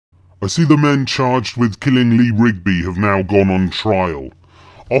I see the men charged with killing Lee Rigby have now gone on trial.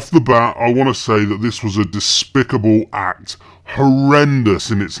 Off the bat, I want to say that this was a despicable act, horrendous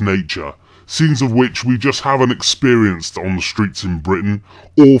in its nature, scenes of which we just haven't experienced on the streets in Britain.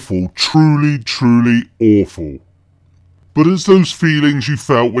 Awful, truly, truly awful. But as those feelings you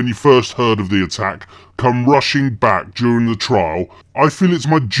felt when you first heard of the attack come rushing back during the trial, I feel it's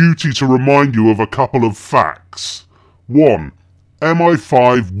my duty to remind you of a couple of facts. 1.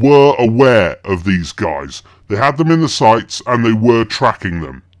 MI5 were aware of these guys. They had them in the sights and they were tracking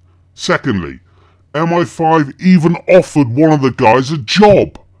them. Secondly, MI5 even offered one of the guys a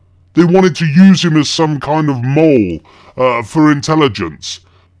job. They wanted to use him as some kind of mole for intelligence.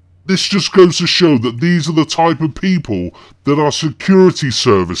 This just goes to show that these are the type of people that are security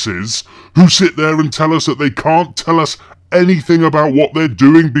services who sit there and tell us that they can't tell us anything about what they're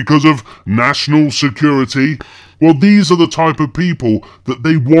doing because of national security. Well, these are the type of people that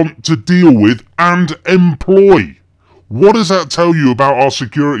they want to deal with and employ. What does that tell you about our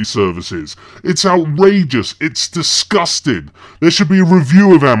security services? It's outrageous. It's disgusting. There should be a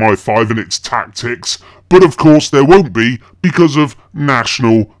review of MI5 and its tactics, but of course there won't be because of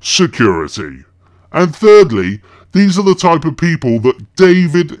national security. And thirdly, these are the type of people that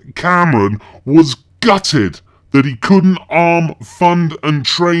David Cameron was gutted that he couldn't arm, fund and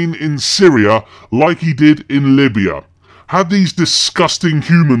train in Syria like he did in Libya. Had these disgusting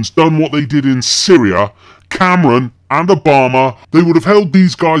humans done what they did in Syria, Cameron and Obama, they would have held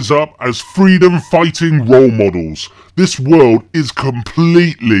these guys up as freedom-fighting role models. This world is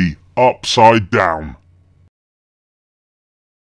completely upside down.